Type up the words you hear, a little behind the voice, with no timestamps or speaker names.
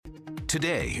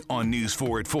Today on News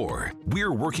 4 at 4,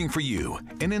 we're working for you.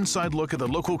 An inside look at the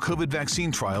local COVID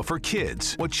vaccine trial for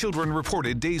kids, what children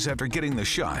reported days after getting the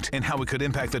shot, and how it could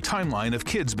impact the timeline of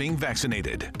kids being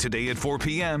vaccinated. Today at 4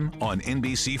 p.m. on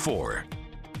NBC4.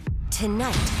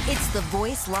 Tonight, it's the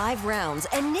Voice Live rounds,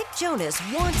 and Nick Jonas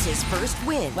wants his first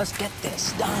win. Let's get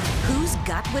this done. Who's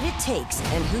got what it takes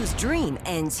and whose dream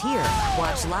ends here?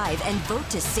 Watch live and vote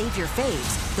to save your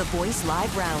faves. The Voice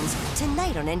Live rounds,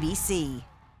 tonight on NBC.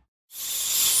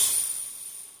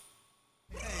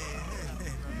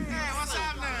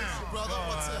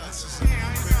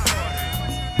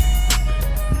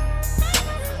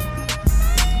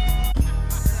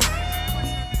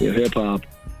 Hip hop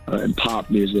and pop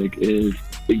music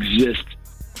exists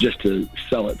just to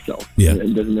sell itself. Yeah.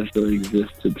 It doesn't necessarily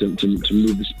exist to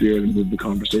move the spirit and move the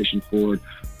conversation forward,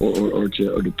 or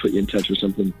to put you in touch with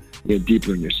something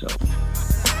deeper in yourself.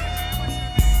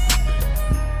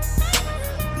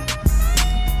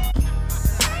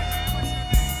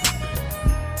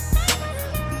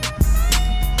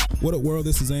 What up, world?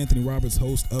 This is Anthony Roberts,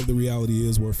 host of The Reality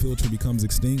Is, where filter becomes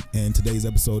extinct. And today's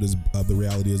episode of The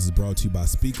Reality Is brought to you by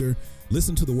Speaker.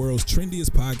 Listen to the world's trendiest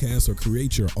podcast or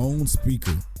create your own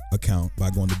Speaker account by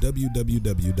going to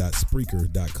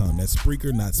www.spreaker.com. That's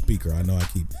Spreaker, not Speaker. I know I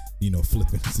keep,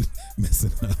 flipping,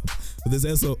 messing up. But this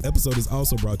episode is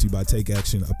also brought to you by Take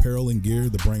Action Apparel and Gear,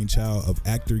 the brainchild of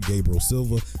actor Gabriel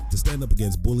Silva. To stand up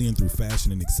against bullying through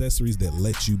fashion and accessories that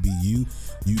let you be you,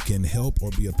 you can help or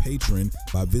be a patron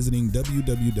by visiting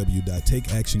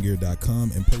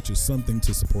www.takeactiongear.com and purchase something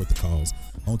to support the cause.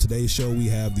 On today's show, we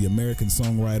have the American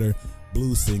songwriter,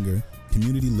 blues singer,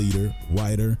 community leader,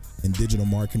 writer, and digital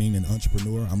marketing and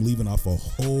entrepreneur. I'm leaving off a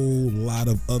whole lot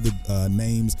of other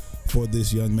names for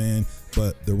this young man,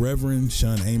 but the Reverend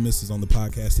Sean Amos is on the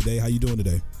podcast today. How you doing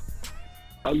today?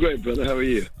 I'm great, brother. How are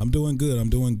you? I'm doing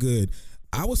good.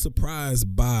 I was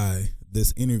surprised by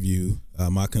this interview.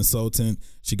 My consultant,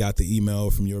 she got the email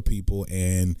from your people,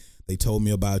 and they told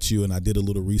me about you, and I did a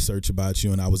little research about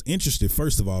you, and I was interested,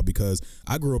 first of all, because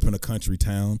I grew up in a country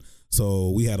town. So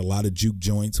we had a lot of juke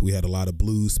joints. We had a lot of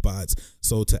blues spots.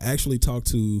 So to actually talk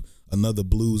to another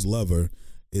blues lover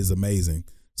is amazing.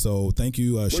 So thank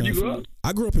you, Sean. Where'd you grow up?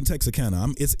 I grew up in Texarkana.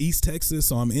 It's East Texas,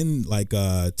 so I'm in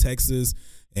Texas,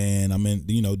 and I'm in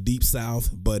deep South,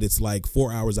 but it's like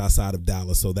 4 hours outside of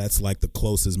Dallas. So that's like the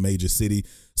closest major city.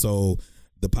 So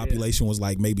the population was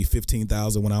like maybe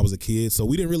 15,000 when I was a kid. So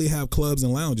we didn't really have clubs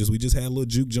and lounges. We just had little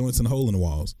juke joints and hole in the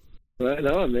walls. Right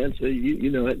on, man. So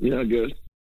you know it. You know how it goes.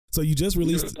 So you just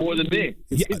released more than me.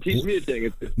 You can teach me a thing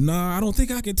or two. Nah, I don't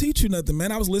think I can teach you nothing, man.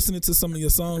 I was listening to some of your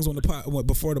songs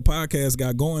before the podcast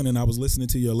got going, and I was listening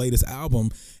to your latest album,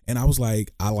 and I was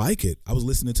like, I like it. I was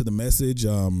listening to the message.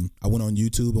 I went on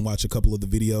YouTube and watched a couple of the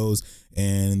videos,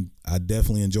 and I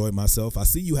definitely enjoyed myself. I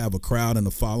see you have a crowd and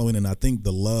a following, and I think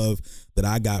the love that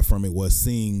I got from it was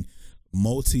seeing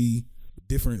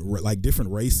different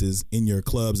races in your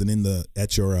clubs and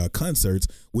at your concerts,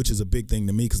 which is a big thing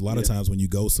to me, because a lot of times when you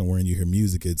go somewhere and you hear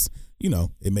music, it's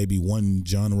it may be one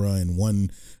genre and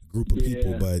one group of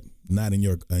people, but not in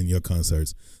your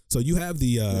concerts. So you have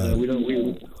the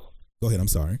go ahead. I'm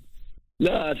sorry.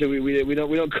 No, so we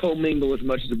don't commingle as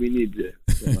much as we need to.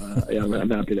 So, I'm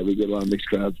happy that we get a lot of mixed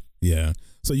crowds. Yeah.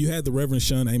 So you had the Reverend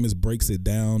Sean Amos Breaks It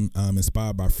Down,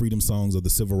 inspired by freedom songs of the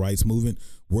civil rights movement.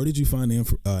 Where did you find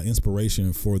the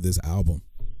inspiration for this album?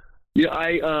 Yeah,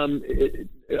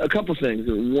 a couple things.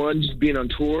 One, just being on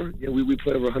tour. We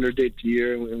play over 100 dates a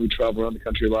year, and we travel around the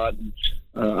country a lot. And,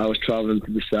 I was traveling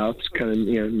to the South, kind of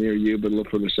near you, but a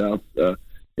little further south,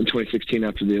 in 2016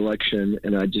 after the election,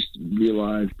 and I just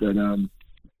realized that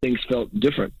things felt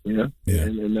different, Yeah.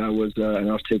 And I was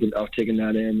taking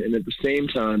that in, and at the same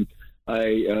time, I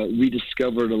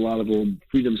rediscovered a lot of old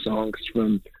freedom songs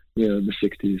from the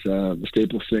 60s, the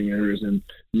Staple Singers and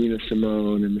Nina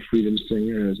Simone and the Freedom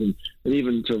Singers, and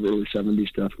even to early 70s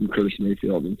stuff from Curtis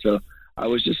Mayfield. And so I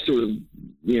was just sort of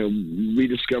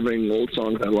rediscovering old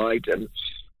songs I liked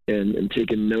and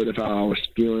taking note of how I was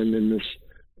feeling in this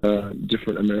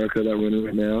different America that we're in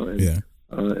right now, and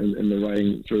the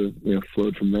writing sort of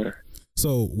flowed from there.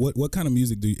 So what kind of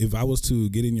music if I was to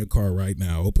get in your car right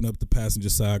now, open up the passenger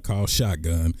side, call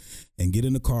Shotgun, and get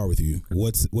in the car with you,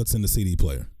 what's in the CD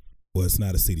player? Well, it's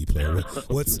not a CD player.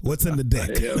 What's in the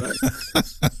deck?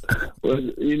 Well,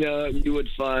 you would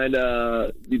find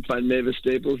Mavis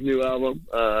Staples' new album.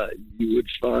 You would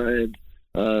find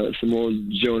some old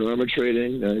Joan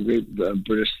Armatrading, a great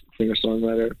British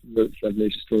singer-songwriter that's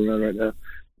still around right now.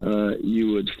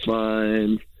 You would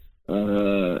find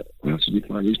what else would you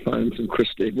find? You'd find some Chris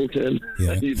Stapleton.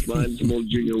 Yeah. You'd find some old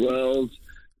Junior Wells.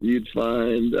 You'd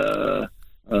find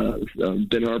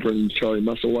Ben Harper and Charlie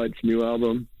Musselwhite's new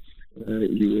album.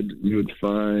 You would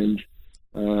find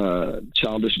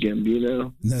Childish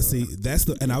Gambino. Now, see, that's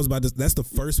the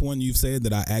first one you've said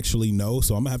that I actually know.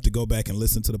 So I'm gonna have to go back and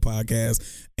listen to the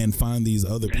podcast and find these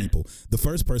other people. The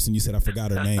first person you said, I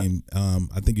forgot her name.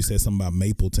 I think you said something about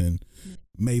Mapleton.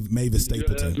 Mavis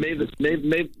Stapleton.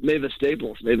 Mavis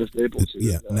Staples.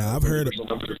 Yeah. Now I've heard.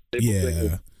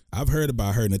 I've heard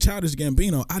about her. And the Childish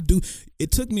Gambino,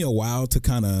 it took me a while to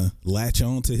kind of latch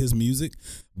on to his music,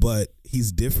 but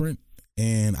he's different.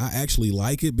 And I actually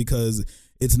like it because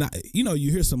it's not, you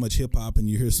hear so much hip hop and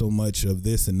you hear so much of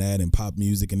this and that and pop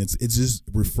music. And it's just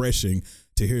refreshing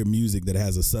to hear music that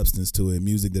has a substance to it,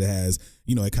 music that has,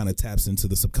 it kind of taps into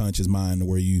the subconscious mind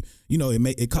where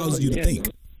it causes you to think.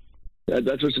 That's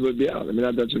what it's supposed to be about. I mean,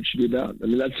 that's what it should be about. I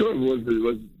mean, that sort of was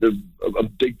a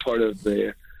big part of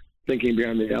the thinking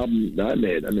behind the album that I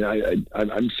made. I mean,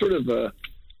 I'm sort of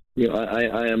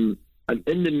I'm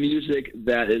into music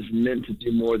that is meant to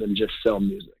do more than just sell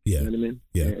music. Yeah. You know what I mean?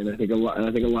 Yeah. And I think a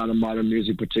lot of modern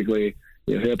music, particularly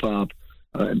hip hop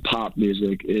and pop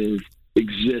music,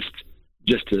 exists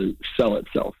just to sell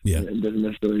itself. Yeah. It doesn't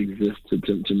necessarily exist to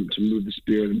move the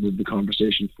spirit and move the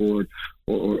conversation forward,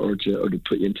 or to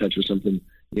put you in touch with something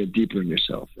deeper in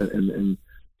yourself. And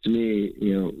to me,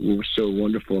 what was so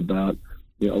wonderful about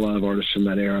a lot of artists from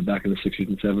that era back in the 60s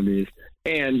and 70s,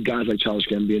 and guys like Childish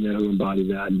Gambino who embody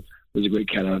that. And there's a great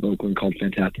cat out of Oakland called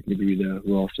Fantastic Negrita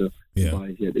who also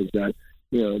embodies it. Is that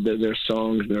they're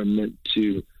songs that are meant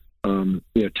to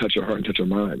touch our heart and touch our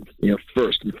minds,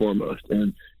 first and foremost.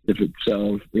 And if it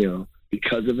sells,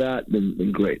 because of that,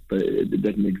 then great. But it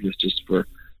doesn't exist just for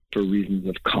reasons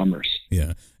of commerce.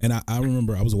 Yeah. And I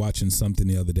remember I was watching something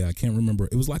the other day. I can't remember.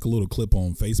 It was like a little clip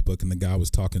on Facebook, and the guy was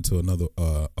talking to another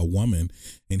a woman,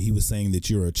 and he was saying that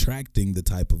you're attracting the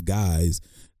type of guys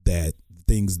that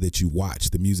things that you watch,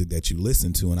 the music that you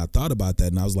listen to. And I thought about that,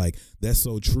 and I was like, that's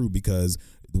so true, because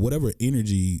whatever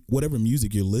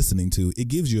music you're listening to, it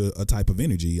gives you a type of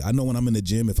energy. I know when I'm in the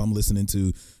gym, if I'm listening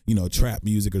to, trap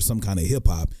music or some kind of hip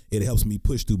hop, it helps me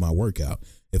push through my workout.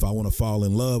 If I want to fall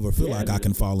in love or feel like I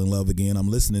can fall in love again, I'm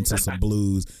listening to some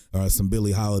blues or some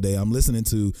Billie Holiday. I'm listening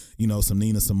to, some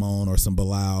Nina Simone or some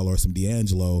Bilal or some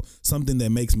D'Angelo, something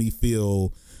that makes me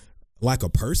feel like a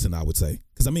person, I would say.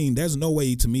 Because, there's no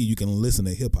way to me you can listen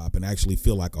to hip hop and actually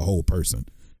feel like a whole person.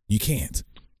 You can't.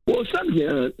 Well,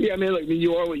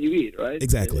 you are what you eat, right?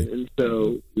 Exactly. And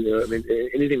so,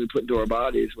 anything we put into our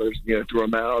bodies, whether it's through our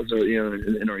mouths or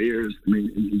in our ears,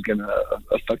 is going to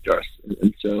affect us.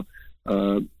 And so,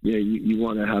 you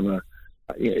want to have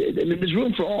there's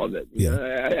room for all of it.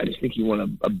 I just think you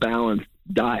want a balanced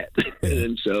diet,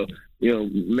 and so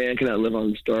man cannot live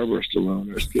on Starburst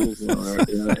alone or Skittles alone,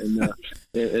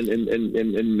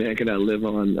 and man cannot live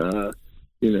on.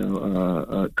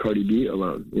 Cardi B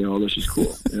alone, although she's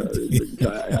cool.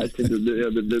 I think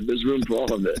there's room for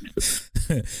all of it.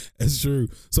 That's true.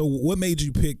 So what made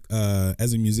you pick,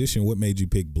 as a musician, what made you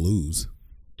pick blues?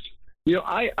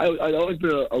 I'd always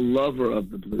been a lover of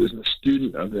the blues and a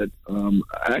student of it.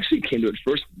 I actually came to it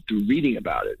first through reading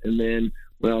about it. And then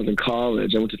when I was in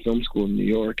college, I went to film school in New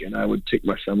York, and I would take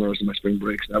my summers and my spring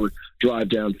breaks, and I would drive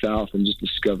down south and just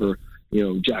discover,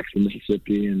 Jackson,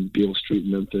 Mississippi, and Beale Street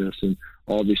in Memphis, and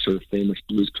all these sort of famous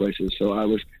blues places. So I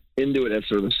was into it as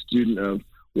sort of a student of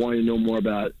wanting to know more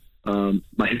about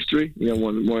my history,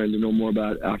 wanting to know more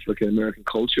about African American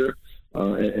culture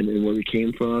and where we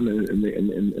came from and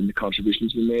the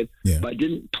contributions we made. Yeah. But I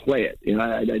didn't play it.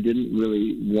 I didn't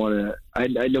really want to. I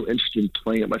had no interest in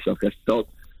playing it myself. I felt,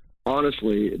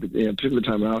 honestly, particularly the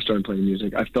time when I was starting playing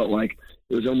music, I felt like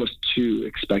it was almost too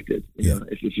expected.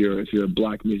 If you're a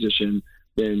black musician,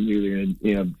 then you're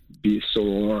gonna be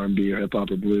soul or R&B or hip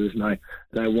hop or blues, and I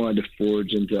wanted to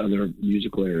forge into other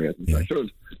musical areas. And so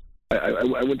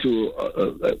I went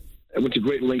to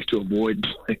great lengths to avoid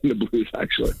playing the blues,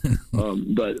 actually.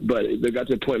 But there got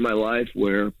to a point in my life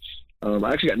where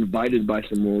I actually got invited by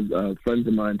some old friends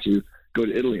of mine to go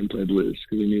to Italy and play blues,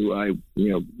 because they knew I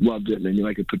loved it, and they knew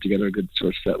I could put together a good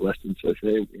sort of set list. And so I said,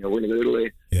 hey, we're going to go to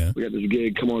Italy. Yeah. We got this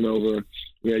gig. Come on over.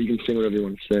 You can sing whatever you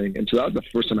want to sing. And so that was the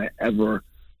first time I ever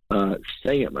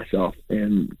sang it myself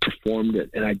and performed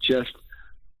it. And I just,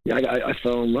 I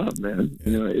fell in love, man.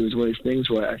 It was one of these things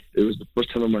where it was the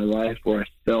first time in my life where I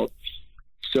felt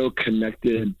so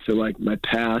connected to like my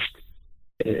past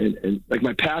and like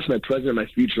my past, my present, and my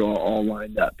future all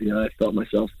lined up. I felt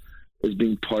myself as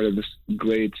being part of this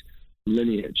great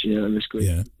lineage, and this great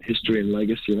history and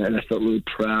legacy. And I felt really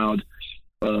proud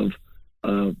of,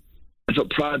 I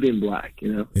felt proud of being black,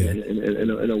 in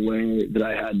a way that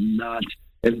I had not,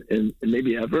 and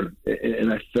maybe ever.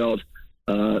 And I felt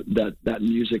that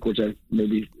music, which I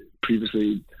maybe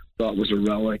previously thought was a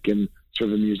relic and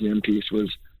sort of a museum piece,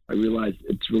 I realized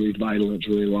it's really vital, it's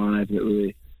really live, and it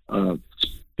really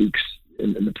speaks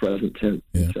in the present tense.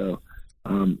 Yeah. So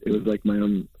it was like my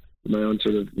own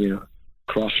sort of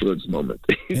crossroads moment.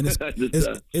 And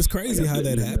it's crazy how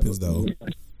that happens, though.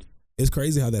 It's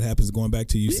crazy how that happens. Going back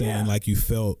to you saying like you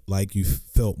felt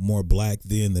more black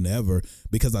then than ever,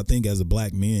 because I think as a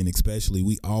black men, especially,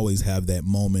 we always have that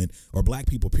moment, or black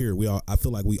people, period. I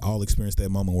feel like we all experience that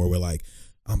moment where we're like,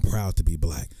 I'm proud to be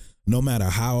black. No matter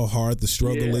how hard the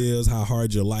struggle is, how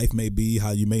hard your life may be,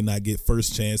 how you may not get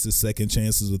first chances, second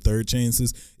chances, or third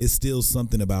chances, it's still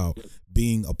something about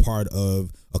being a part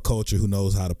of a culture who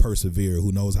knows how to persevere,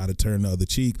 who knows how to turn the other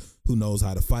cheek, who knows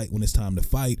how to fight when it's time to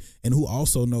fight, and who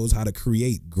also knows how to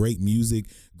create great music,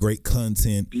 great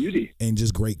content, beauty, and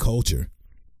just great culture.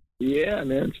 Yeah,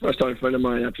 man. I was talking to a friend of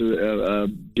mine after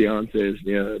Beyonce's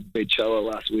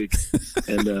Beychella last week,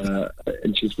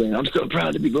 and she's saying, "I'm so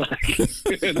proud to be black."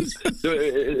 So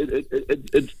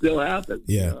it still happens.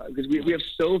 Yeah, because we have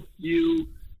so few.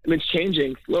 I mean, it's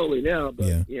changing slowly now,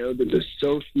 but there's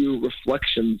so few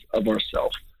reflections of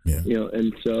ourselves. Yeah.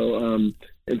 And so, and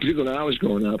particularly when I was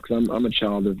growing up, because I'm a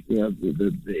child of the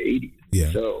 80s.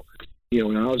 Yeah. So,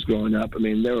 when I was growing up, I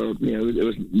mean, there were it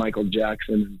was Michael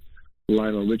Jackson,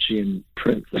 Lionel Richie, and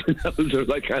Prince. Those are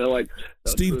like kind of like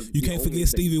Steve. You can't forget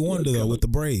Stevie Wonder though with the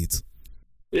braids.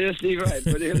 Yeah, Steve, right?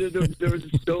 But there was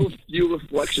so few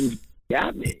reflections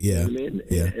at me. Yeah. You know what I mean?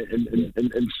 Yeah.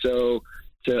 And so.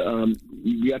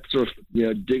 You have to sort of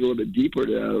dig a little bit deeper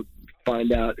to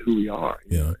find out who we are,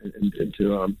 and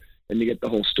to get the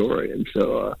whole story. And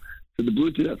so the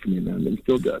blues do that for me, man, and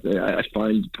still does. I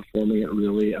find performing it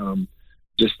really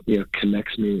just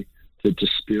connects me to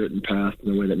spirit and past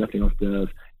in a way that nothing else does.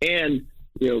 And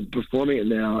performing it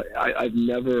now, I've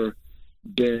never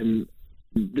been.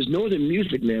 There's no other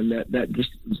music, man, that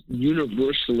just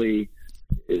universally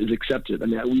is accepted. I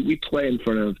mean, we play in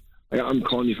front of. I'm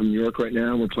calling you from New York right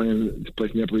now. We're playing this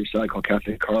place in the Upper East Side called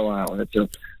Cafe Carlisle, and it's a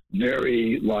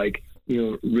very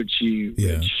Richie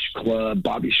Rich club.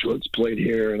 Bobby Schwartz played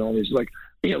here, and all these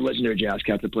legendary jazz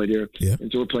cats that played here. Yeah.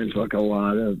 And so we're playing for a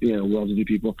lot of well-to-do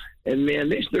people. And man,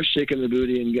 they're shaking the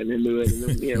booty and getting into it. And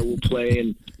then we'll play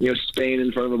in Spain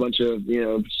in front of a bunch of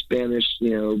Spanish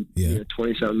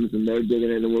 20-somethings, and they're digging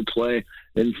it. And we'll play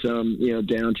in some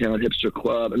downtown hipster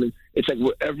club. I mean, it's like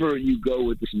wherever you go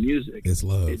with this music, it's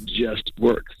love. It just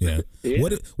works. Yeah.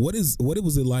 What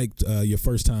was it like your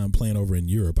first time playing over in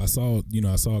Europe? I saw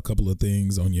a couple of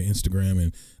things on your Instagram,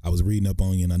 and I was reading up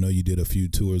on you, and I know you did a few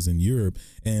tours in Europe.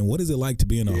 And what is it like to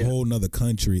be in a whole nother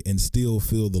country and still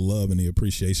feel the love and the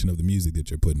appreciation of the music that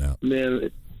you're putting out?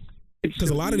 Man, because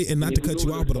a lot of and not to cut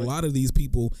you off, but a lot of these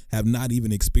people have not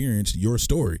even experienced your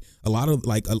story. A lot of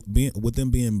with them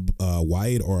being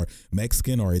white or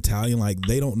Mexican or Italian,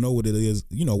 they don't know what it is,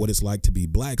 what it's like to be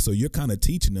black. So you're kind of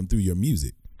teaching them through your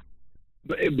music.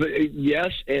 But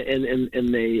yes,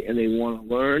 and they want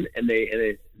to learn, and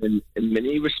they in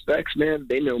many respects, man,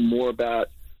 they know more about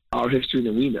our history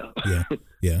than we know.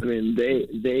 Yeah. I mean,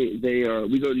 they are.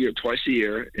 We go to Europe twice a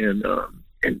year, and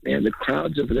the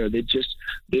crowds over there,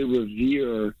 they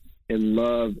revere and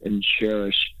love and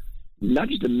cherish not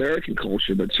just American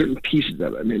culture, but certain pieces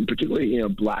of it. I mean, particularly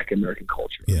Black American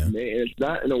culture. Yeah. And it's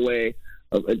not in a way,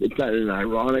 it's not in an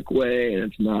ironic way, and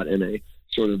it's not in a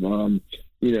sort of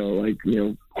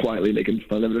quietly making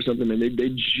fun of it or something. And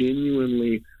they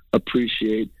genuinely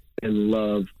appreciate and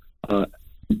love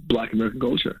Black American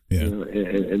culture. Yeah.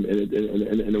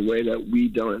 In a way that we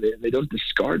don't. They don't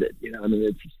discard it. I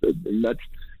mean, and that's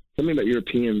something about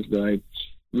Europeans that I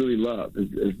really love is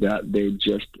that they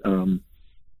just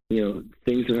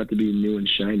things don't have to be new and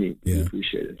shiny to be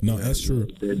appreciated. No, that's true.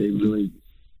 They really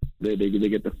they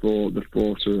get the full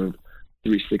sort of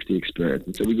 360 experience.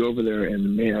 And so we go over there,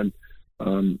 and man,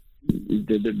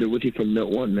 they're with you from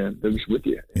note one, man. They're just with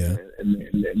you. Yeah.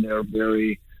 And they're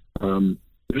very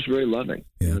they're just very loving.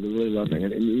 Yeah. They're really loving.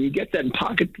 And you get that in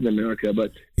pockets in America,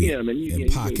 but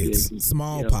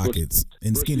small pockets,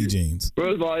 in skinny jeans.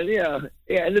 First of all, and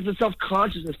there's a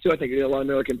self-consciousness too. I think a lot of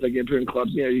Americans appear in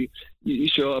clubs. You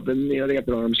show up, and they got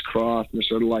their arms crossed, and they're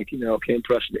sort of like, okay,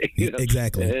 impress me.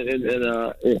 Exactly. And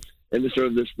there's sort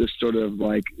of this sort of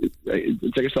like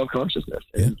it's like a self-consciousness.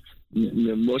 And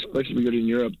most places we go to in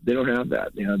Europe, they don't have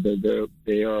that.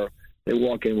 They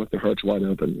walk in with their hearts wide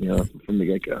open, from the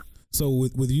get-go. So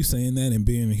with you saying that and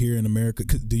being here in America,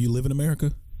 do you live in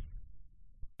America?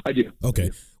 I do.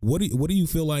 Okay. What do you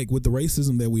feel like with the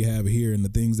racism that we have here and the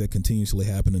things that continuously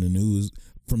happen in the news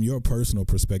from your personal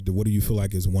perspective, what do you feel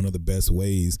like is one of the best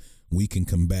ways we can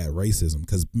combat racism?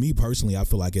 Because me personally, I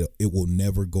feel like it will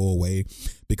never go away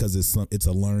because it's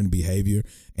a learned behavior.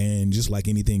 And just like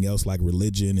anything else, like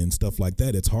religion and stuff like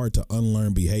that, it's hard to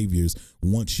unlearn behaviors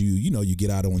once you get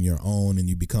out on your own and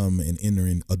you become and enter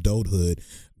in adulthood.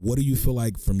 What do you feel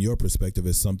like from your perspective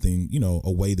is something,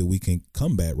 a way that we can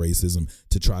combat racism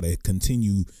to try to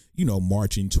continue,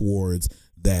 marching towards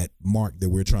that mark that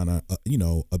we're trying to,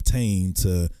 obtain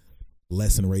to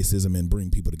lessen racism and bring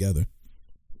people together?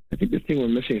 I think the thing we're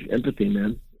missing is empathy,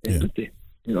 man. Empathy,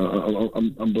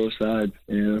 on both sides.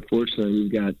 And unfortunately,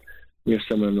 we've got,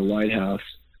 someone in the White House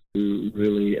who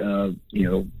really,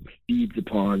 feeds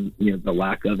upon, the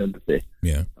lack of empathy.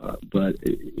 Yeah. But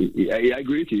I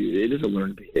agree with you. It is a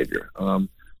learned behavior.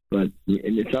 But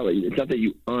it's not that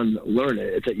you unlearn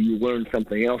it. It's that you learn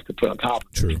something else to put on top of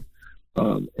it. True.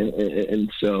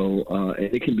 And so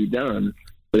it can be done,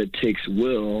 but it takes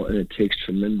will and it takes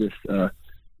tremendous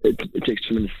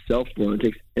self-will. It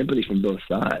takes empathy from both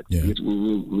sides. Yeah.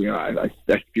 Because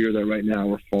I fear that right now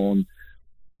we're falling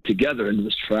together into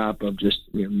this trap of just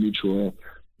mutual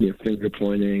finger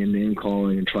pointing and name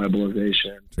calling and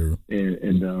tribalization. True.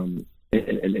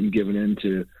 And giving in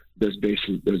to those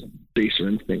baser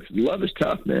instincts. Love is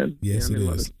tough, man. Yes, it is.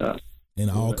 Love is tough. In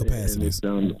all capacities.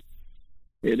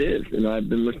 It is, and I've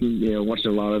been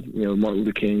watching a lot of Martin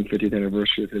Luther King 50th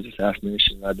anniversary of his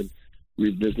assassination. I've been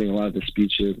revisiting a lot of his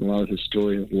speeches and a lot of his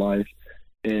story of life,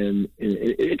 and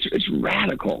it's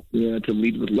radical, to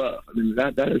lead with love. I mean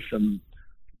that is some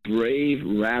brave,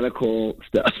 radical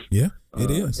stuff. Yeah, it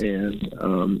is.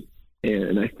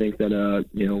 And I think that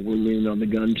we're leaning on the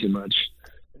gun too much,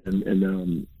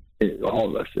 and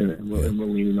all of us, and we're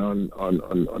leaning on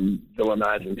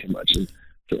villainizing too much. And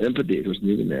so empathy is what's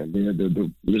needed, man.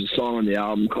 There's a song on the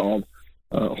album called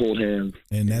 "Hold Hands,"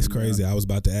 and that's crazy. I was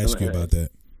about to ask you about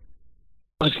that.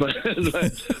 When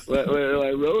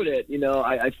I wrote it,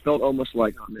 I felt almost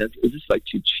like, oh man, is this like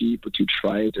too cheap or too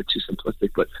trite or too simplistic?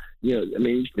 But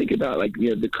you think about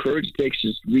the courage it takes to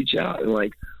just reach out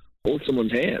and hold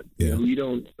someone's hand who you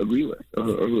don't agree with,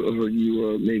 or you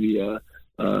are maybe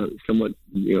somewhat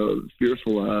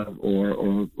fearful of,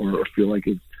 or feel like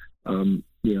it's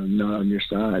not on your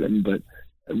side. But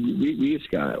we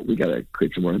got to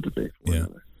create some more empathy for one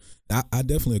another. I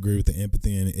definitely agree with the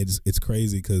empathy, and it's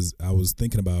crazy because I was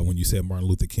thinking about when you said Martin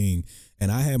Luther King,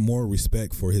 and I had more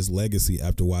respect for his legacy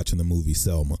after watching the movie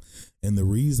Selma. And the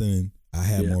reason I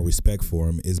had more respect for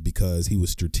him is because he was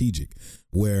strategic,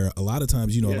 where a lot of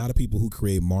times, a lot of people who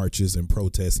create marches and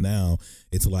protests now,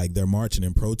 it's like they're marching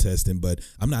and protesting, but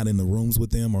I'm not in the rooms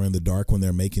with them or in the dark when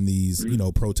they're making these,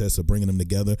 protests or bringing them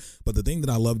together. But the thing that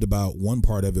I loved about one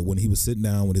part of it, when he was sitting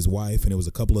down with his wife and it was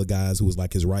a couple of guys who was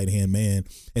like his right-hand man,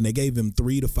 and they gave him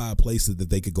 3 to 5 places that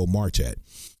they could go march at.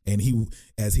 And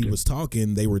as he was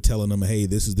talking, they were telling him, hey,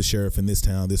 this is the sheriff in this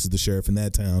town, this is the sheriff in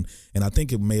that town. And I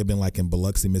think it may have been like in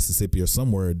Biloxi, Mississippi or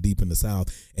somewhere deep in the South.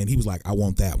 And he was like, I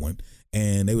want that one.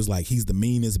 And they was like, he's the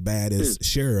meanest, baddest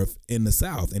sheriff in the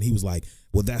South. And he was like,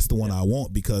 well, that's the one I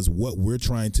want, because what we're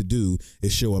trying to do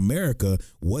is show America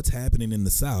what's happening in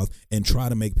the South and try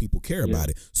to make people care about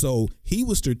it. So he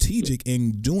was strategic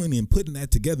in doing and putting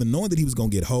that together, knowing that he was going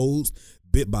to get hosed,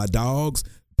 bit by dogs,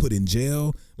 put in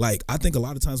jail. Like, I think a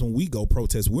lot of times when we go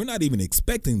protest, we're not even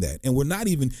expecting that. And we're not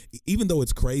even though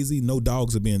it's crazy, no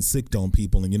dogs are being sicked on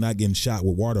people and you're not getting shot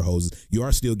with water hoses, you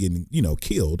are still getting,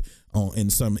 killed in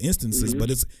some instances.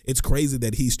 But it's crazy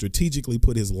that he strategically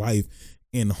put his life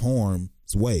in harm's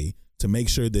way to make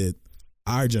sure that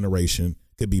our generation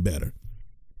could be better.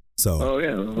 So,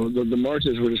 the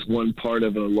marches were just one part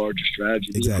of a larger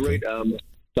strategy. Exactly. There's a great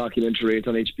documentary. It's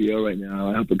on HBO right now.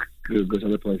 I hope it goes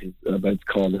other places, but it's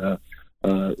called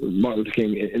Martin Luther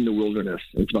King in the Wilderness.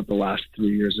 It's about the last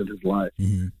 3 years of his life,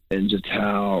 and just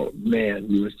how, man,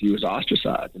 he was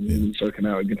ostracized. I mean, he started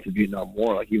coming out against the Vietnam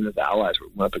War, like even his allies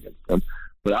were up against him.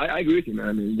 But I agree with you, man.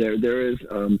 I mean, there is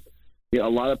a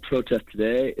lot of protest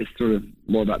today is sort of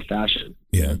more about fashion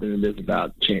than it is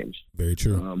about change. Very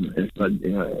true.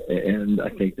 And I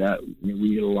think that we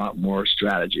need a lot more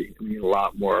strategy. We need a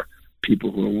lot more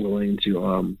people who are willing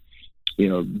to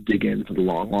dig in for the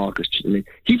long haul. Because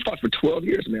he fought for 12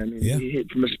 years, man. He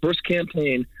hit from his first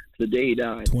campaign to the day he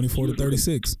died. 24 to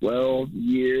 36. 12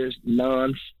 years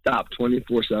nonstop,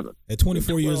 24/7. At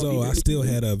 24 years old, I still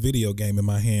had a video game in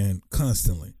my hand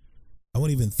constantly. I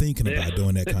wasn't even thinking about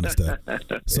doing that kind of stuff.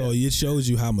 So it shows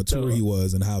you how mature he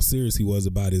was and how serious he was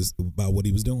about what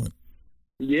he was doing.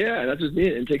 Yeah, that's just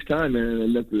it. It takes time, man.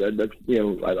 And that's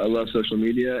I love social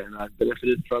media, and I've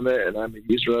benefited from it, and I'm a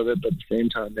user of it. But at the same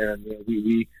time, man,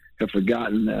 we have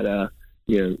forgotten that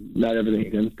not everything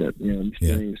is instant.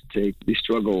 These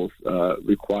struggles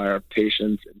require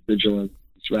patience and vigilance,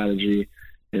 strategy,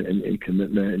 and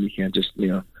commitment, and you can't just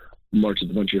march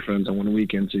with a bunch of your friends on one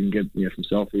weekend so you can get some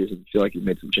selfies and feel like you've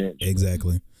made some change.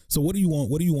 Exactly. So what do you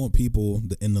want people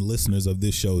and the listeners of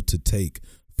this show to take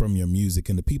from your music,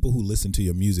 and the people who listen to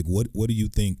your music? What do you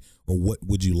think, or what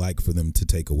would you like for them to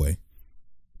take away?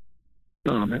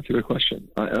 That's a good question.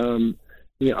 I'd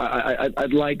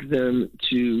like them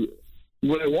to,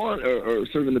 what I want, or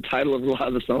sort of in the title of a lot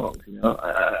of the songs.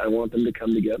 I want them to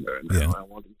come together, and I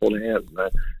want them to hold hands,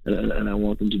 and I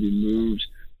want them to be moved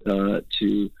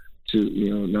to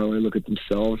not only look at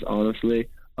themselves honestly,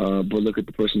 but look at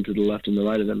the person to the left and the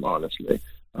right of them honestly.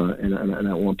 And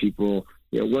I want people.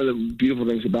 One of the beautiful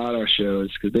things about our show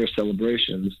is because they're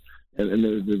celebrations, and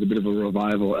there's a bit of a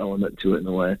revival element to it in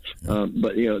a way.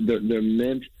 But they're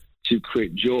meant to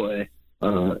create joy,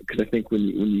 because I think when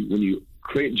you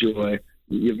create joy,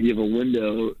 you have a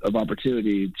window of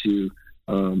opportunity to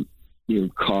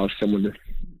cause someone to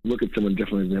look at someone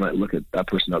differently than they might look at that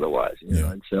person otherwise.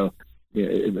 And so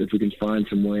if we can find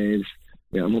some ways,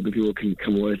 I'm hoping people can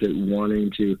come away with it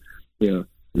wanting to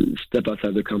step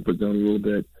outside their comfort zone a little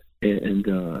bit and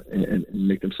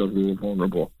make themselves a little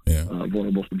vulnerable.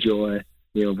 Vulnerable for joy,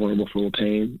 vulnerable for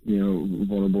pain,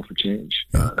 vulnerable for change.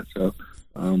 So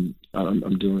I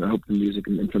hope the music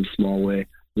in some small way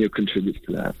contributes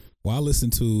to that. Well, I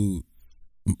listened to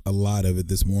a lot of it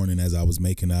this morning as I was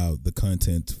making out the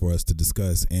content for us to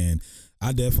discuss, and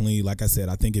I definitely, like I said,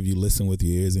 I think if you listen with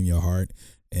your ears and your heart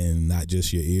and not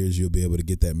just your ears, you'll be able to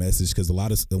get that message. Because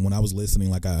when I was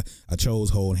listening, like I chose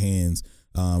Hold Hands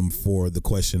for the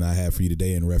question I had for you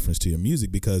today in reference to your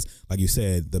music, because like you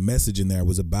said, the message in there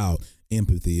was about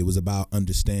empathy. It was about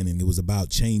understanding. It was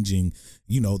about changing,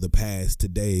 the past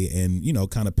today, and,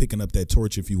 kind of picking up that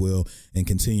torch, if you will, and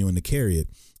continuing to carry it.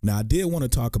 Now, I did want to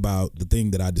talk about the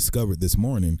thing that I discovered this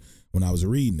morning when I was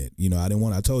reading it.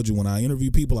 I told you when I interview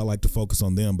people, I like to focus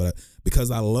on them, but because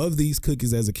I love these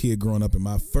cookies as a kid growing up, and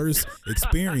my first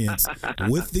experience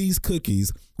with these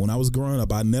cookies when I was growing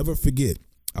up, I never forget.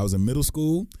 I was in middle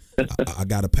school. I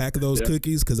got a pack of those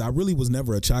cookies because I really was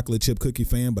never a chocolate chip cookie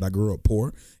fan, but I grew up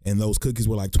poor, and those cookies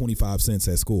were like 25 cents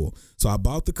at school. So I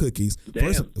bought the cookies.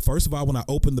 First of all, when I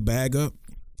opened the bag up,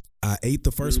 I ate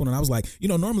the first one, and I was like,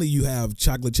 normally you have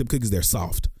chocolate chip cookies, they're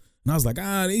soft. And I was like,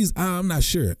 I'm not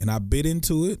sure. And I bit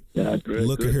into it.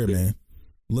 Look at her, man.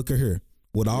 Look at her.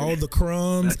 With all the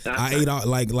crumbs, I ate all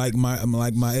like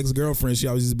my ex-girlfriend. She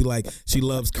always used to be like, she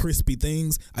loves crispy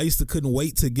things. I used to couldn't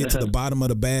wait to get to the bottom of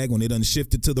the bag when they done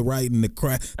shifted to the right and the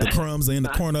crumbs are in the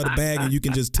corner of the bag, and you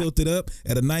can just tilt it up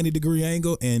at a 90-degree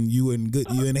angle, and you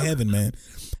in heaven, man.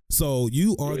 So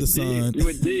you are the son. You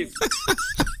went deep.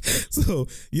 So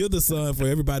you're the son, for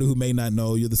everybody who may not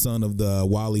know, you're the son of the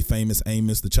wildly famous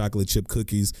Amos, the chocolate chip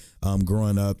cookies,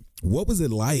 growing up. What was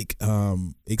it like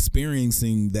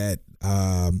experiencing that?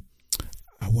 I'm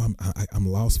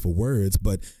lost for words,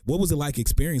 but what was it like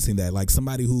experiencing that? Like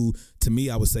somebody who, to me,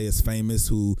 I would say is famous,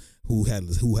 who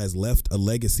has left a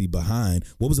legacy behind.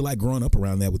 What was it like growing up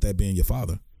around that, with that being your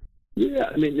father? Yeah,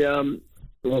 I mean, I'm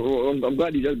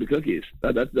glad you dug the cookies.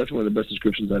 That's one of the best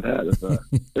descriptions I've had of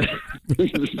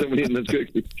somebody in those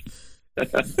cookies.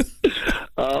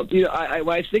 When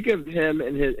I think of him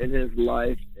and his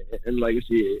life and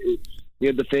legacy,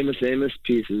 the famous Amos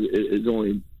piece is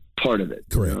only part of it.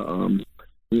 Correct.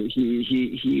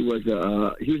 He was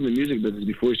in the music business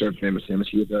before he started Famous Amos.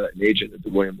 He was an agent at the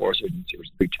William Morris Agency, which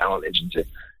is a big talent agency,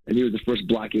 and he was the first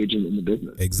black agent in the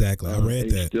business. Exactly, I read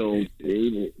that.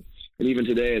 And even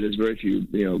today, there's very few,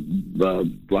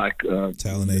 black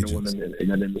talent agents in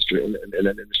that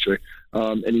industry.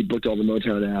 And he booked all the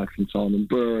Motown acts and Solomon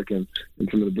Burke and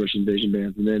some of the British Invasion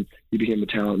bands. And then he became a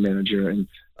talent manager. And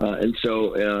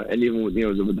even with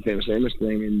the Famous Amos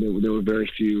thing, and there were very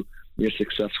few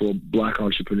successful black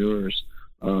entrepreneurs.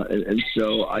 And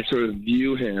so I sort of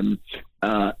view him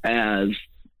as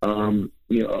a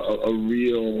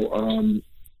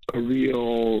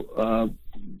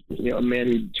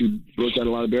man who broke down a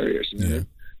lot of barriers. And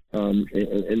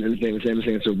the Famous Amos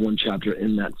thing is sort of one chapter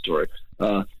in that story.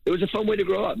 It was a fun way to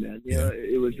grow up, man.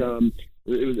 It was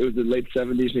the late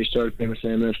 70s when he started Famous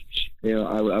Amos.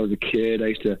 I was a kid. I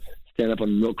used to stand up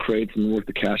on milk crates and work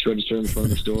the cash register in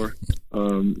front of the store,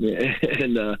 and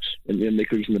make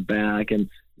cookies in the back. And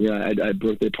I had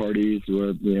birthday parties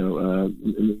where we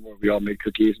all made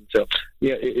cookies. And so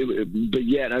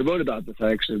and I wrote about this.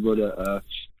 I actually wrote a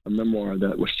memoir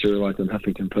that was serialized on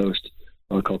Huffington Post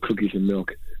called Cookies and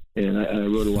Milk. And I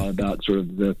wrote a lot about sort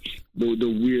of the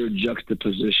weird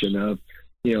juxtaposition of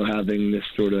having this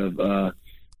sort of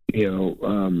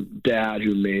dad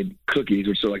who made cookies,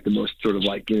 which are like the most sort of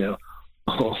like,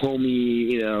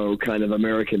 homey, kind of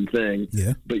American thing.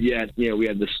 Yeah. But yet, we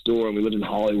had the store, and we lived in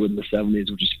Hollywood in the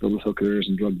 70s, which is filled with hookers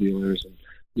and drug dealers,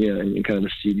 and kind of a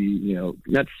seedy,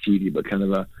 not seedy, but kind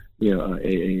of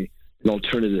an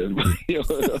alternative,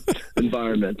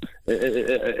 environment.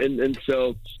 And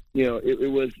so,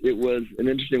 it was an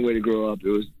interesting way to grow up.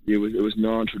 It was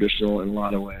non-traditional in a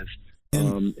lot of ways.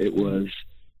 It was,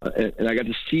 and I got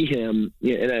to see him,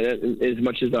 and as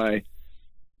much as I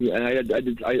got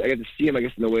to see him, I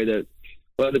guess, in a way that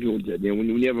other people did. When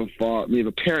you have a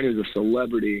parent who's a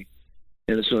celebrity,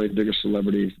 and it's certainly bigger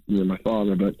celebrities than my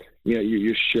father, but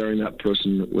you're sharing that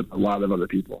person with a lot of other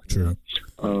people. True.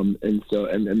 And so,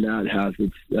 and that has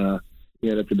its,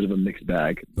 that's a bit of a mixed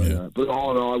bag. But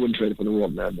all in all, I wouldn't trade it for the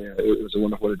world, man. It was a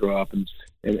wonderful way to grow up, and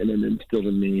instilled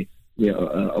in me,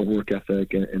 a work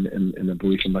ethic and a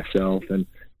belief in myself, and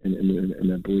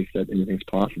a belief that anything's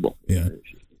possible. Yeah.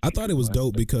 I thought it was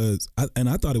dope because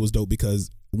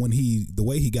when the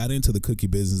way he got into the cookie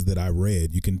business that I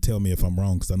read, you can tell me if I'm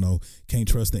wrong, because I know can't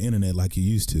trust the internet like you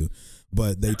used to,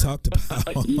 but they talked about.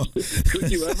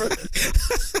 Could you ever?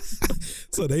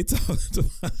 So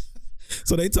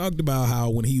they talked about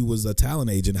how when he was a talent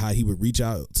agent, how he would reach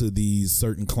out to these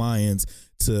certain clients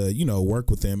to work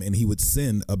with them, and he would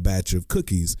send a batch of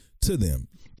cookies to them,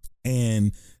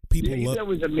 and people. Yeah, that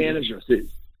was a manager.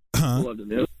 Loved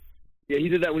him. Yeah, he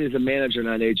did that when he was a manager,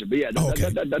 not an agent. But yeah,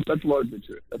 that's largely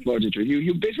true. That's largely true. He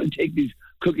would basically take these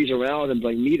cookies around and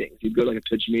like meetings. He'd go to like a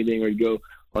pitch meeting, or he'd go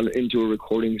into a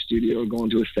recording studio, or go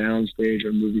into a sound stage or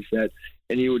a movie set,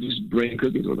 and he would just bring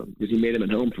cookies with him because he made them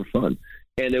at home for fun.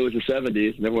 And it was the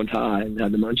 70s, and everyone's high and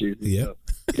had the munchies. Yeah.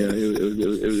 So,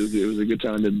 it was a good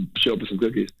time to show up with some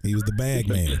cookies. He was the bag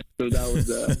man. So that was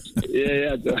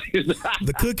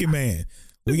the cookie man.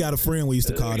 We got a friend we used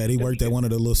to call that. He worked at one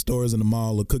of the little stores in the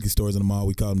mall, the cookie stores in the mall.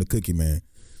 We called him the Cookie Man.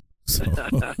 So.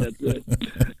 That's it.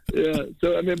 Yeah.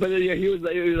 So he was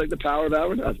like the power of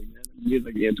advertising, man. He was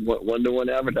like one-to-one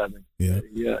advertising. Yeah.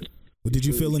 Yeah. But did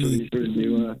you feel any?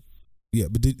 Yeah,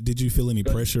 but did you feel any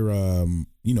pressure,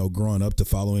 growing up to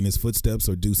follow in his footsteps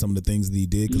or do some of the things that he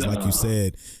did? Because like you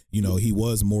said, he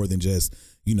was more than just,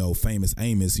 Famous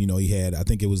Amos. He had, I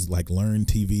think it was like Learn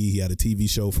TV. He had a TV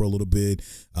show for a little bit.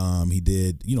 He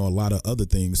did, a lot of other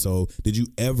things. So did you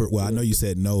ever, well, I know you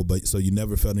said no, but so you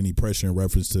never felt any pressure in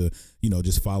reference to,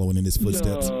 just following in his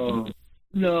footsteps?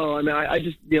 No, I mean, I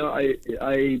just,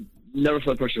 I never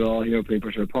felt pressure at all. He never put any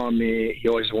pressure upon me. He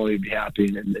always wanted me to be happy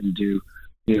and do,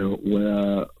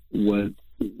 what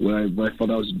I felt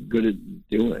I was good at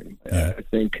doing. Yeah. I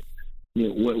think,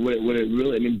 what it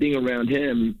really, I mean, being around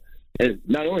him, and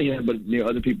not only him, but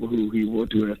other people who he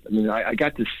worked with. I mean, I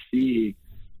got to see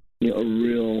a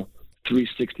real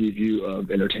 360 view of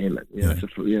entertainment. So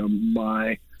for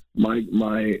my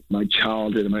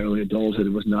childhood and my early adulthood,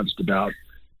 it was not just about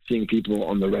seeing people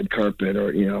on the red carpet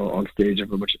or on stage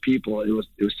of a bunch of people. It was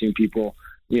seeing people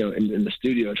in the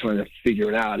studio trying to figure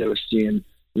it out. It was seeing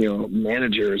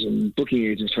managers and booking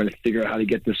agents trying to figure out how to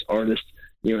get this artist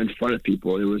in front of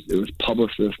people. It was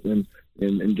publicists and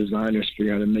designers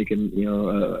figuring out how to make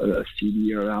a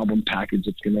CD or album package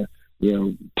that's going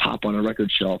to pop on a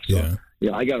record shelf. So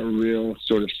I got a real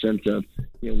sort of sense of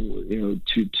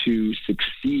to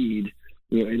succeed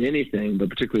in anything, but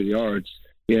particularly the arts.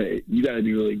 You got to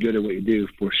be really good at what you do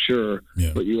for sure,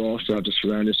 but you also have to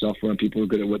surround yourself around people who are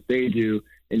good at what they do,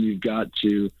 and you've got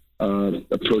to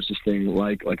approach this thing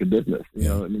like a business.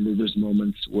 I mean, there's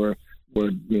moments where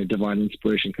divine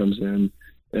inspiration comes in,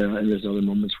 and there's other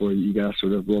moments where you got to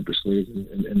sort of roll up your sleeves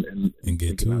and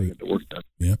get to it. Get the work done.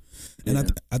 Yeah,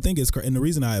 and I think it's and the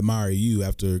reason I admire you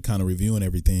after kind of reviewing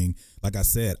everything, like I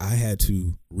said, I had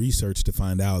to research to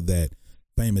find out that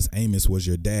Famous Amos was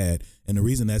your dad. And the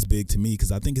reason that's big to me,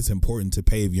 because I think it's important to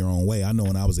pave your own way. I know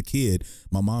when I was a kid,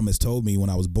 my mom has told me when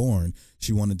I was born,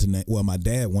 she wanted to my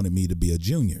dad wanted me to be a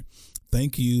junior.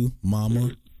 Thank you,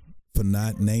 Mama, for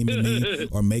not naming me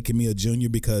or making me a junior,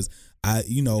 because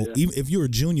even if you're a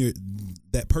junior,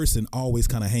 that person always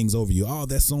kind of hangs over you. Oh,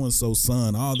 that's so-and-so's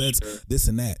son. Oh, that's this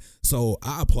and that. So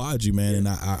I applaud you, man. And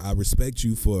I respect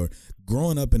you for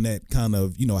growing up in that kind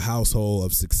of, household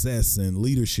of success and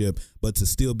leadership, but to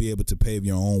still be able to pave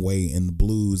your own way in the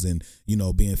blues and,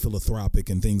 being philanthropic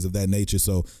and things of that nature.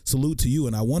 So salute to you.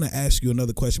 And I want to ask you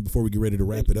another question before we get ready to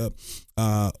wrap it up.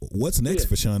 What's next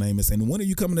for Sean Amos? And when are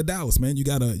you coming to Dallas, man?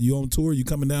 You on tour? You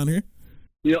coming down here?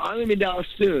 I'm going to be in Dallas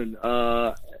soon.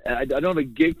 I don't have a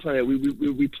gig planned.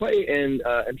 We play in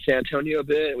San Antonio a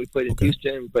bit. We played in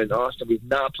Houston. We played in Austin. We've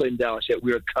not played in Dallas yet.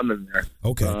 We are coming there.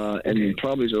 Okay. And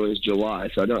probably as early as July.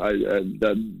 So I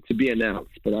don't to be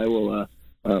announced. But I will.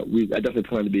 I definitely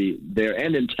plan to be there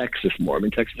and in Texas more. I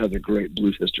mean, Texas has a great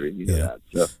blues history. You know that.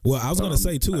 So, well, I was going to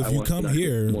say, too, if you come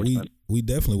here, we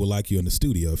definitely would like you in the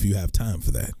studio if you have time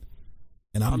for that.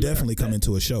 And I'm definitely coming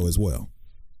to a show as well.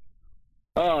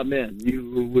 Oh, man.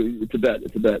 It's a bet.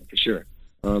 It's a bet for sure.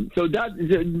 So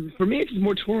that, for me, it's just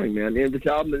more touring, man. And this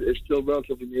album is still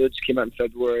relatively new. It just came out in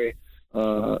February.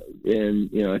 And,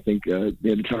 you know, I think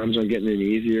the times aren't getting any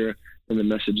easier, and the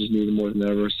message is needed more than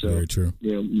ever. So, very true.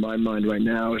 You know, my mind right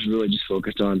now is really just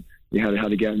focused on how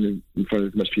to get in front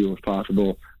of as much people as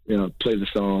possible, you know, play the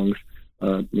songs,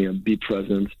 you know, be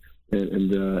present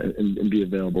and be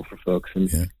available for folks.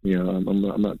 And, you know,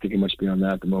 I'm not thinking much beyond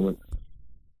that at the moment.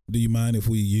 Do you mind if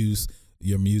we use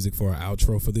your music for our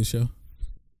outro for this show?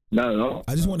 Not at all.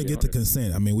 I just want to get the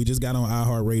consent. I mean, we just got on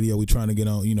iHeartRadio. We're trying to get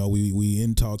on, you know, we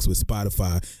in talks with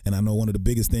Spotify. And I know one of the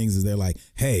biggest things is they're like,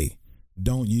 hey,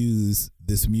 don't use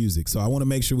this music. So I want to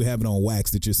make sure we have it on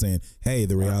wax that you're saying, hey,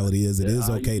 the reality is it is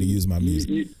okay to use my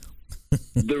music.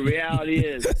 The reality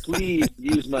is, please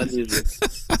use my music.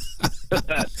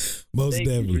 Most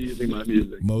definitely. You for using my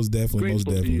music. Most definitely.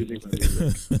 Grateful for using my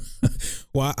music.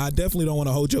 Well, I definitely don't want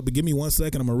to hold you up, but give me 1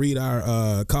 second. I'm going to read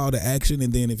our call to action,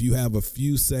 and then if you have a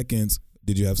few seconds,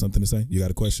 did you have something to say? You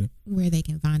got a question? Where they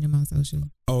can find them on social.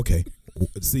 Okay.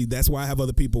 See, that's why I have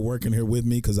other people working here with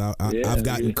me, because I've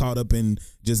gotten caught up in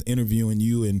just interviewing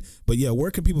you. But yeah,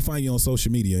 where can people find you on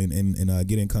social media and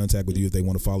get in contact with you if they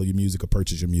want to follow your music or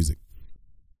purchase your music?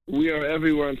 We are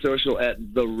everywhere on social at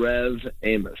The Rev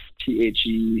Amos,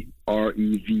 TheRevAmos.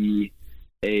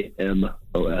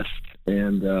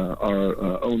 And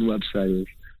our own website is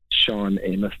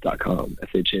ShawnAmos.com,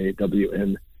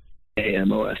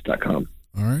 ShawnAmos.com.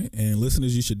 All right. And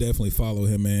listeners, you should definitely follow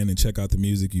him, man, and check out the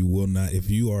music. You will not, if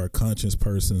you are a conscious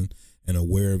person and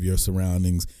aware of your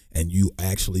surroundings and you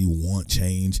actually want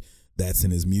change, that's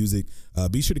in his music.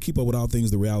 Be sure to keep up with all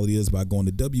things The Reality Is by going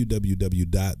to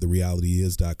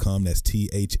www.therealityis.com. That's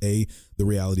THA,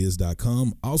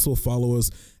 therealityis.com. Also follow us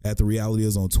at The Reality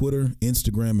Is on Twitter,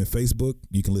 Instagram, and Facebook.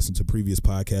 You can listen to previous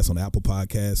podcasts on Apple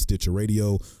Podcasts, Stitcher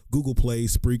Radio, Google Play,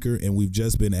 Spreaker, and we've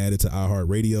just been added to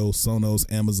iHeartRadio,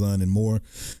 Sonos, Amazon, and more.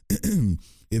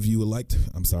 If you would like to,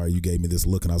 I'm sorry, you gave me this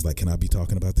look and I was like, can I be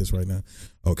talking about this right now?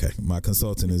 Okay, my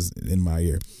consultant is in my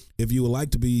ear. If you would like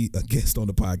to be a guest on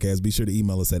the podcast, be sure to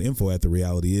email us at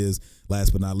info@therealityis. Last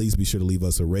but not least, be sure to leave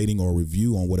us a rating or a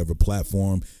review on whatever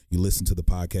platform you listen to the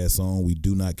podcast on. We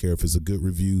do not care if it's a good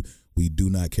review. We do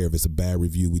not care if it's a bad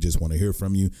review. We just want to hear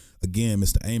from you. Again,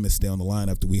 Mr. Amos, stay on the line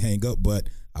after we hang up, but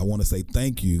I want to say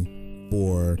thank you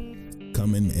for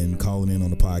coming and calling in on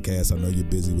the podcast. I know you're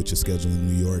busy with your schedule in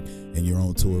New York and you're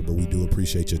on tour, but we do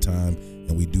appreciate your time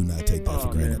and we do not take that for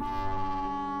granted.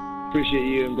 Man. Appreciate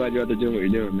you. I'm glad you're out there doing what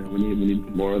you're doing, man. We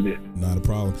need more of you. Not a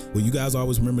problem. Well, you guys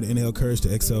always remember to inhale courage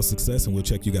to excel success, and we'll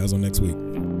check you guys on next week.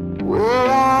 Well,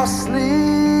 I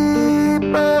sleep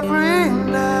every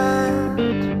night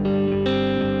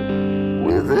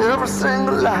with every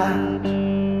single light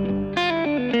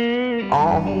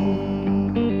on.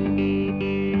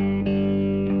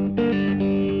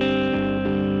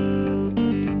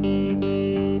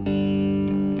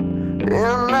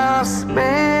 And I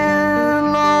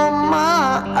spend all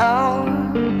my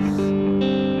hours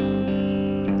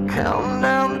counting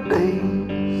down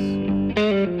the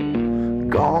days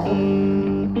gone.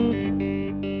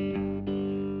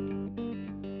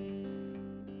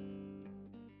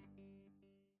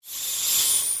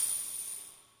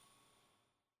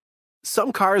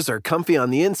 Some cars are comfy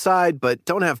on the inside but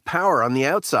don't have power on the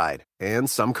outside. And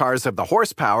some cars have the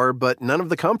horsepower, but none of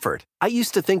the comfort. I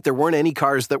used to think there weren't any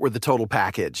cars that were the total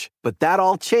package. But that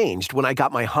all changed when I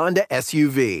got my Honda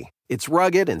SUV. It's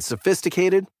rugged and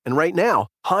sophisticated, and right now,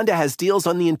 Honda has deals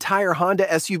on the entire Honda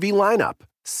SUV lineup.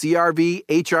 CR-V,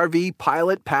 HR-V,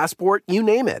 Pilot, Passport, you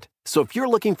name it. So if you're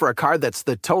looking for a car that's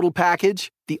the total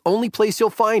package, the only place you'll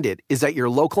find it is at your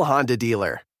local Honda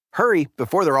dealer. Hurry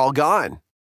before they're all gone.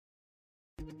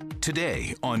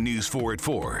 Today on News 4 at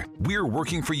 4, we're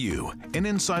working for you. An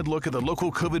inside look at the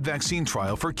local COVID vaccine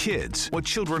trial for kids, what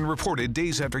children reported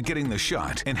days after getting the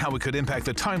shot, and how it could impact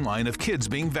the timeline of kids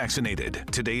being vaccinated.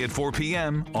 Today at 4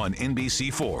 p.m. on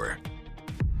NBC4.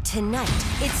 Tonight,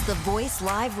 it's The Voice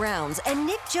Live rounds, and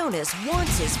Nick Jonas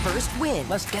wants his first win.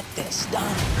 Let's get this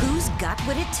done. Who's got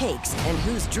what it takes, and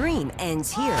whose dream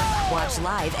ends here? Watch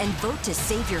live and vote to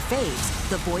save your faves.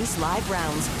 The Voice Live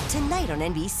rounds, tonight on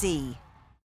NBC.